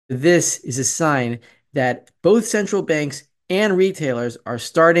This is a sign that both central banks and retailers are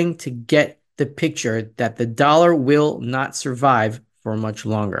starting to get the picture that the dollar will not survive for much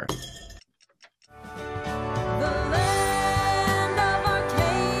longer.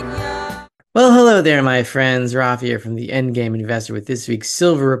 Well, hello there, my friends. Rafi here from the Endgame Investor with this week's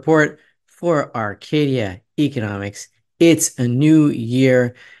Silver Report for Arcadia Economics. It's a new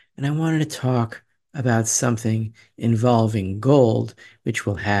year, and I wanted to talk about something involving gold, which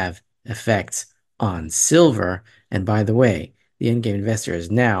will have effects on silver. And by the way, the Endgame Investor is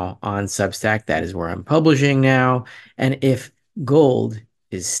now on Substack. That is where I'm publishing now. And if gold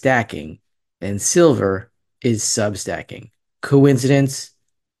is stacking, then silver is substacking. Coincidence?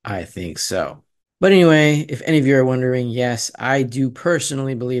 I think so. But anyway, if any of you are wondering, yes, I do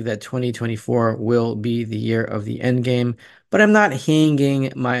personally believe that 2024 will be the year of the end game, but I'm not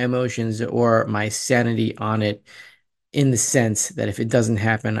hanging my emotions or my sanity on it in the sense that if it doesn't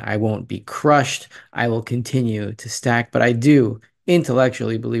happen, I won't be crushed. I will continue to stack, but I do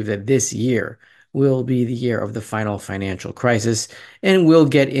intellectually believe that this year will be the year of the final financial crisis, and we'll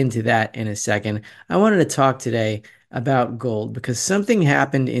get into that in a second. I wanted to talk today about gold because something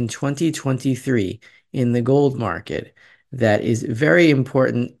happened in 2023 in the gold market that is very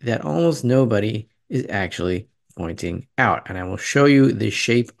important that almost nobody is actually pointing out. And I will show you the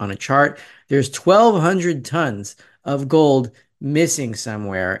shape on a chart. There's 1,200 tons of gold missing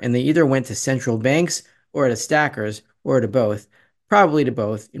somewhere, and they either went to central banks or to stackers or to both, probably to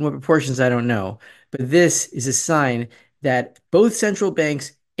both. In what proportions, I don't know. But this is a sign that both central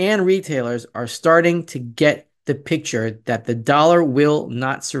banks and retailers are starting to get the picture that the dollar will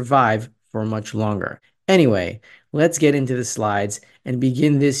not survive for much longer. Anyway, let's get into the slides and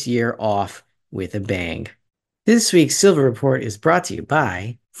begin this year off with a bang. This week's Silver Report is brought to you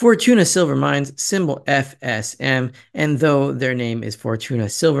by Fortuna Silver Mines, symbol FSM, and though their name is Fortuna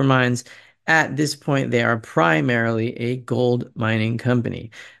Silver Mines, at this point they are primarily a gold mining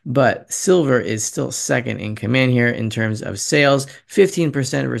company. But silver is still second in command here in terms of sales, 15%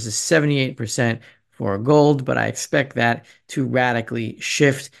 versus 78% for gold, but I expect that to radically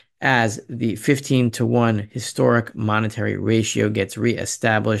shift as the 15-to-1 historic monetary ratio gets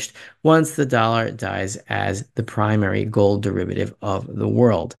reestablished once the dollar dies as the primary gold derivative of the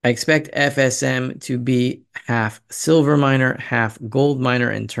world. I expect FSM to be half silver miner, half gold miner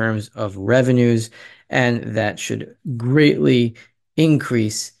in terms of revenues, and that should greatly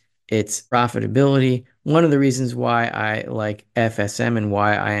increase its profitability. One of the reasons why I like FSM and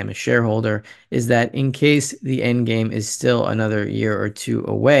why I am a shareholder is that in case the end game is still another year or two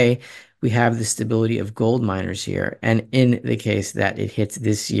away, we have the stability of gold miners here. And in the case that it hits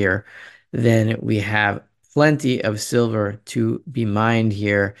this year, then we have plenty of silver to be mined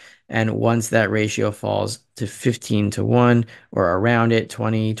here. And once that ratio falls to 15-to-1 or around it,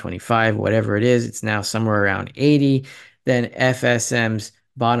 20, 25, whatever it is, it's now somewhere around 80, then FSM's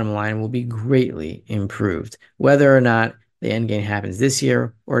bottom line will be greatly improved. Whether or not the end game happens this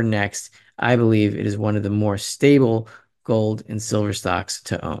year or next, I believe it is one of the more stable gold and silver stocks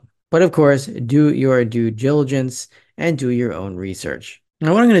to own. But of course, do your due diligence and do your own research.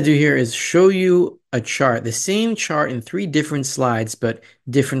 Now, what I'm going to do here is show you a chart, the same chart in three different slides, but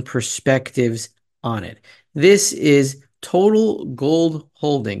different perspectives on it. This is total gold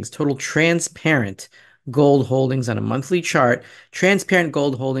holdings, total transparent gold holdings on a monthly chart. Transparent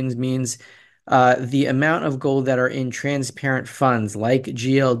gold holdings means the amount of gold that are in transparent funds like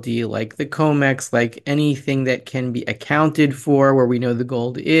GLD, like the COMEX, like anything that can be accounted for where we know the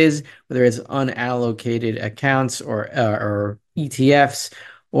gold is, whether it's unallocated accounts or ETFs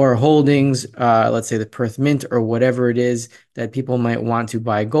or holdings, let's say the Perth Mint or whatever it is that people might want to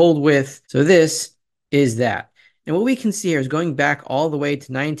buy gold with. So this is that. And what we can see here is going back all the way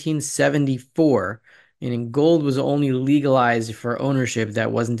to 1974, meaning gold was only legalized for ownership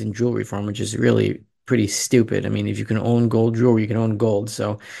that wasn't in jewelry form, which is really pretty stupid. I mean, if you can own gold jewelry, you can own gold.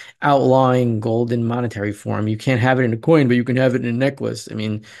 So outlawing gold in monetary form, you can't have it in a coin, but you can have it in a necklace. I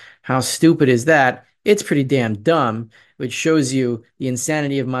mean, how stupid is that? It's pretty damn dumb, which shows you the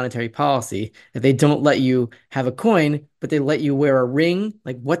insanity of monetary policy, that they don't let you have a coin, but they let you wear a ring.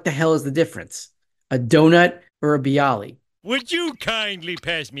 Like, what the hell is the difference? A donut or a Bialy? Would you kindly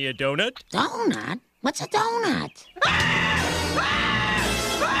pass me a donut? Donut? What's a donut?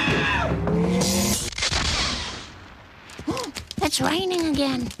 It's raining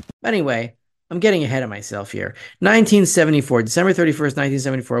again. Anyway, I'm getting ahead of myself here. 1974, December 31st,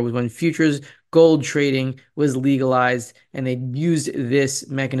 1974 was when futures gold trading was legalized, and they used this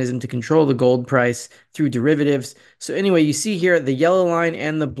mechanism to control the gold price through derivatives. So anyway, you see here the yellow line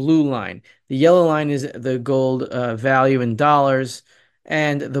and the blue line. The yellow line is the gold value in dollars,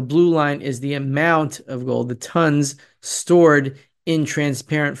 And the blue line is the amount of gold, the tons stored in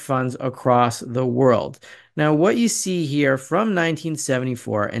transparent funds across the world. Now, what you see here from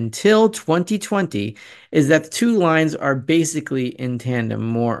 1974 until 2020 is that the two lines are basically in tandem,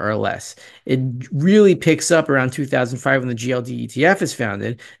 more or less. It really picks up around 2005 when the GLD ETF is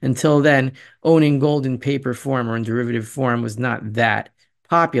founded. Until then, owning gold in paper form or in derivative form was not that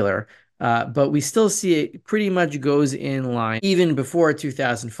popular. But we still see it pretty much goes in line even before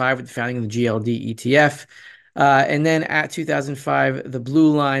 2005 with the founding of the GLD ETF. And then at 2005, the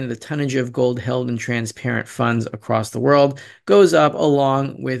blue line, the tonnage of gold held in transparent funds across the world, goes up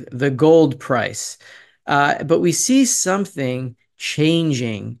along with the gold price. But we see something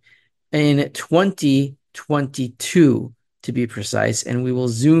changing in 2022, to be precise, and we will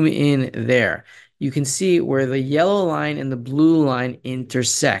zoom in there. You can see where the yellow line and the blue line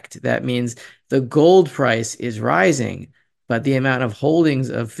intersect. That means the gold price is rising, but the amount of holdings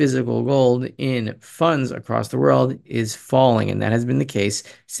of physical gold in funds across the world is falling, and that has been the case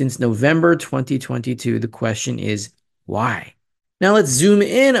since November 2022. The question is, why? Now let's zoom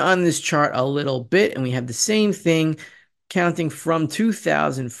in on this chart a little bit, and we have the same thing counting from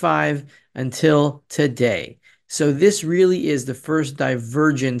 2005 until today. So this really is the first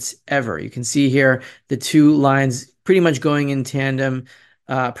divergence ever. You can see here the two lines pretty much going in tandem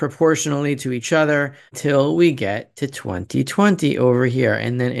proportionally to each other until we get to 2020 over here.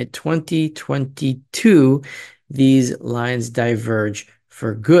 And then at 2022, these lines diverge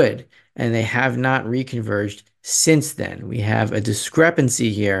for good, and they have not reconverged since then. We have a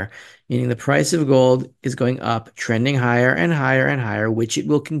discrepancy here, meaning the price of gold is going up, trending higher and higher and higher, which it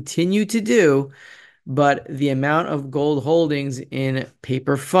will continue to do. But the amount of gold holdings in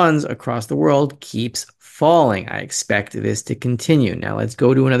paper funds across the world keeps falling. I expect this to continue. Now let's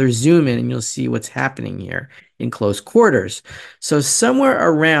go to another zoom in and you'll see what's happening here in close quarters. So somewhere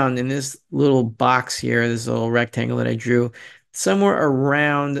around in this little box here, this little rectangle that I drew, somewhere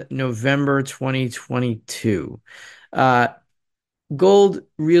around November 2022, gold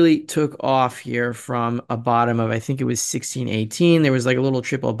really took off here from a bottom of, I think it was 1618. There was like a little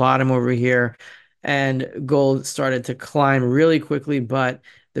triple bottom over here, and gold started to climb really quickly, but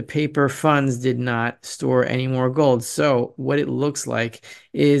the paper funds did not store any more gold. So what it looks like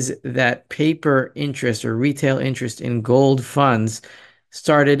is that paper interest or retail interest in gold funds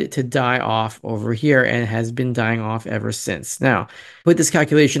started to die off over here and has been dying off ever since. Now, put this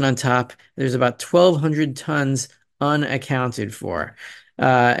calculation on top. There's about 1,200 tons unaccounted for.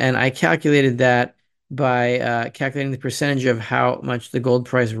 And I calculated that by calculating the percentage of how much the gold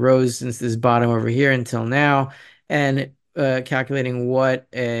price rose since this bottom over here until now, and calculating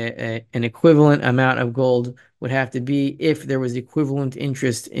what an equivalent amount of gold would have to be if there was equivalent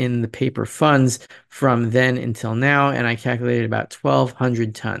interest in the paper funds from then until now. And I calculated about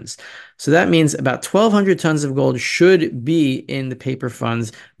 1,200 tons. So that means about 1,200 tons of gold should be in the paper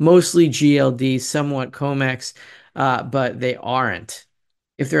funds, mostly GLD, somewhat COMEX, but they aren't.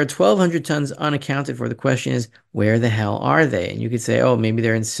 If there are 1,200 tons unaccounted for, the question is, where the hell are they? And you could say, oh, maybe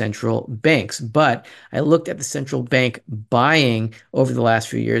they're in central banks. But I looked at the central bank buying over the last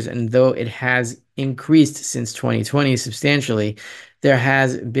few years, and though it has increased since 2020 substantially, there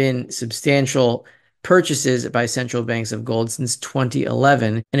has been substantial purchases by central banks of gold since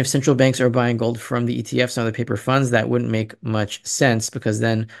 2011. And if central banks are buying gold from the ETFs and other paper funds, that wouldn't make much sense, because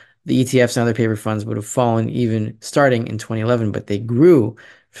then the ETFs and other paper funds would have fallen even starting in 2011, but they grew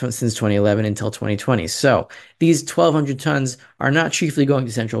since 2011 until 2020. So these 1,200 tons are not chiefly going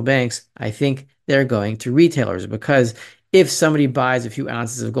to central banks. I think they're going to retailers, because if somebody buys a few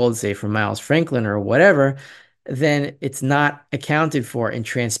ounces of gold, say from Miles Franklin or whatever, then it's not accounted for in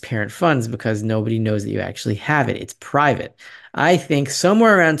transparent funds because nobody knows that you actually have it. It's private. I think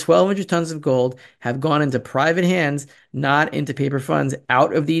somewhere around 1,200 tons of gold have gone into private hands, not into paper funds,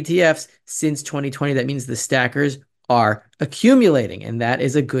 out of the ETFs since 2020. That means the stackers are accumulating, and that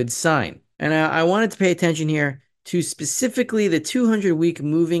is a good sign. And I wanted to pay attention here to specifically the 200-week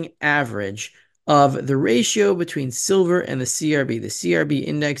moving average of the ratio between silver and the CRB. The CRB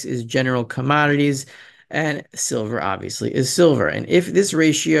index is general commodities, and silver obviously is silver. And if this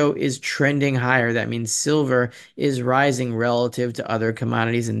ratio is trending higher, that means silver is rising relative to other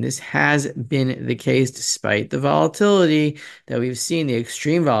commodities. And this has been the case despite the volatility that we've seen, the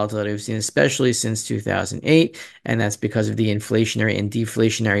extreme volatility we've seen, especially since 2008. And that's because of the inflationary and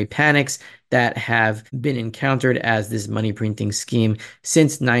deflationary panics that have been encountered as this money printing scheme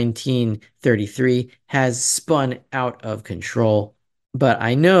since 1933 has spun out of control. But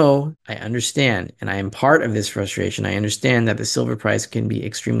I understand, and I am part of this frustration. I understand that the silver price can be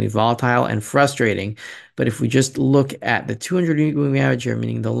extremely volatile and frustrating. But if we just look at the 200-week moving average here,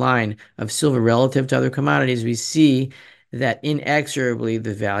 meaning the line of silver relative to other commodities, we see that inexorably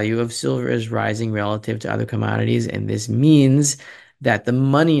the value of silver is rising relative to other commodities. And this means that the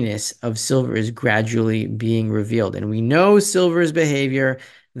moneyness of silver is gradually being revealed. And we know silver's behavior,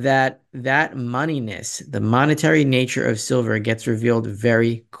 that moneyness, the monetary nature of silver gets revealed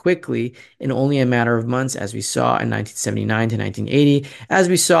very quickly in only a matter of months, as we saw in 1979 to 1980, as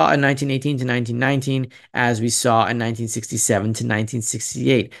we saw in 1918 to 1919, as we saw in 1967 to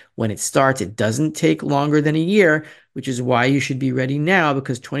 1968. When it starts, it doesn't take longer than a year, which is why you should be ready now,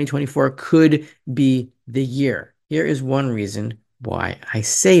 because 2024 could be the year. Here is one reason why I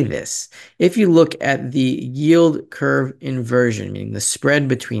say this. If you look at the yield curve inversion, meaning the spread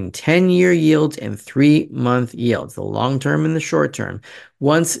between 10-year yields and 3-month yields, the long term and the short term,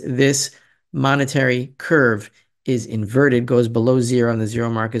 once this monetary curve is inverted, goes below zero, and the zero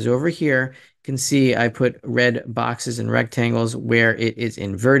mark is over here, you can see I put red boxes and rectangles where it is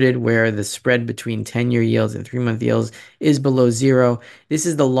inverted, where the spread between 10-year yields and 3-month yields is below zero. This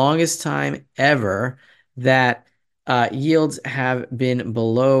is the longest time ever that yields have been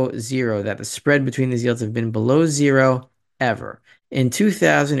below zero, that the spread between these yields have been below zero ever. In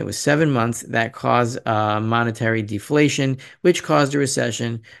 2000, it was 7 months that caused monetary deflation, which caused a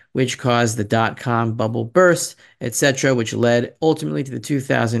recession, which caused the dot-com bubble burst, etc., which led ultimately to the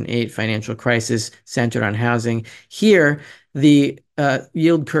 2008 financial crisis centered on housing. Here, the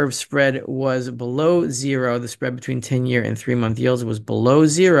yield curve spread was below zero. The spread between 10-year and 3-month yields was below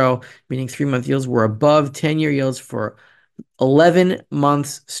zero, meaning 3-month yields were above 10-year yields for 11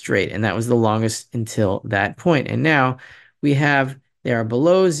 months straight. And that was the longest until that point. And now they are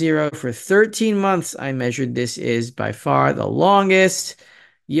below zero for 13 months. I measured this is by far the longest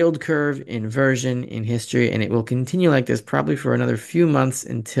yield curve inversion in history. And it will continue like this probably for another few months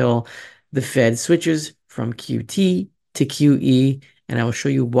until the Fed switches from QT to QE. And I will show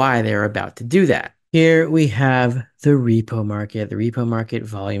you why they're about to do that. Here we have the repo market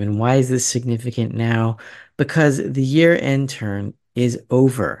volume. And why is this significant now? Because the year-end turn is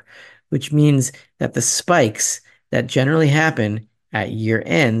over, which means that the spikes that generally happen at year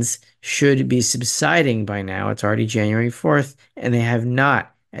ends should be subsiding by now. It's already January 4th, and they have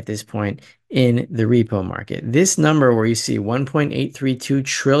not at this point in the repo market. This number where you see $1.832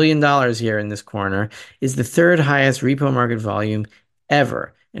 trillion here in this corner is the third highest repo market volume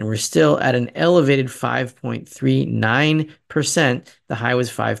ever. And we're still at an elevated 5.39%. The high was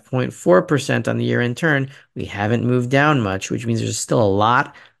 5.4% on the year-end turn. We haven't moved down much, which means there's still a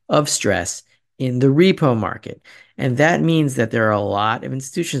lot of stress in the repo market. And that means that there are a lot of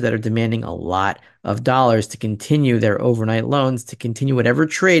institutions that are demanding a lot of dollars to continue their overnight loans, to continue whatever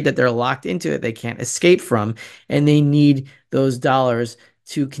trade that they're locked into that they can't escape from. And they need those dollars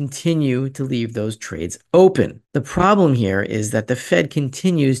to continue to leave those trades open. The problem here is that the Fed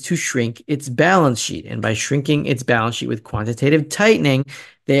continues to shrink its balance sheet. And by shrinking its balance sheet with quantitative tightening,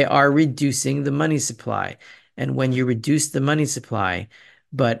 they are reducing the money supply. And when you reduce the money supply,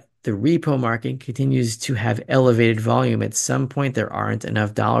 but the repo market continues to have elevated volume, at some point there aren't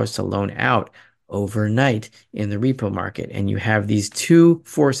enough dollars to loan out overnight in the repo market. And you have these two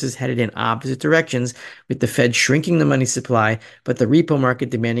forces headed in opposite directions, with the Fed shrinking the money supply, but the repo market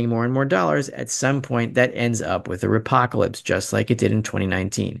demanding more and more dollars. At some point, that ends up with a repocalypse, just like it did in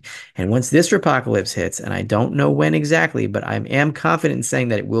 2019. And once this repocalypse hits, and I don't know when exactly, but I am confident in saying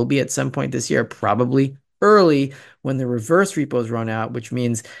that it will be at some point this year, probably early, when the reverse repos run out, which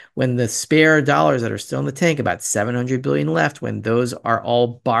means when the spare dollars that are still in the tank, about 700 billion left, when those are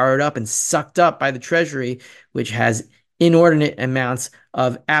all borrowed up and sucked up by the Treasury, which has inordinate amounts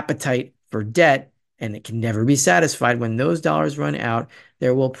of appetite for debt, and it can never be satisfied. When those dollars run out,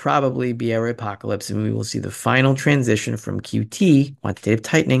 there will probably be a apocalypse, and we will see the final transition from QT, quantitative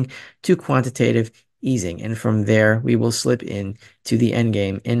tightening, to quantitative easing. And from there, we will slip in to the end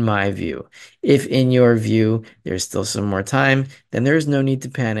game, in my view. If in your view, there's still some more time, then there's no need to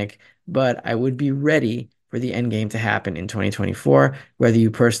panic, but I would be ready for the end game to happen in 2024. Whether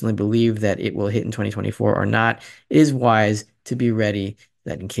you personally believe that it will hit in 2024 or not, it is wise to be ready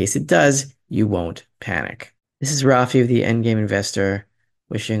that in case it does, you won't panic. This is Rafi of the Endgame Investor,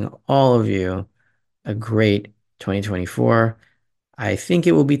 wishing all of you a great 2024. I think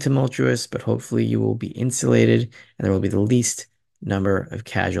it will be tumultuous, but hopefully you will be insulated and there will be the least number of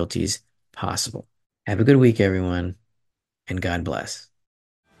casualties possible. Have a good week, everyone, and God bless.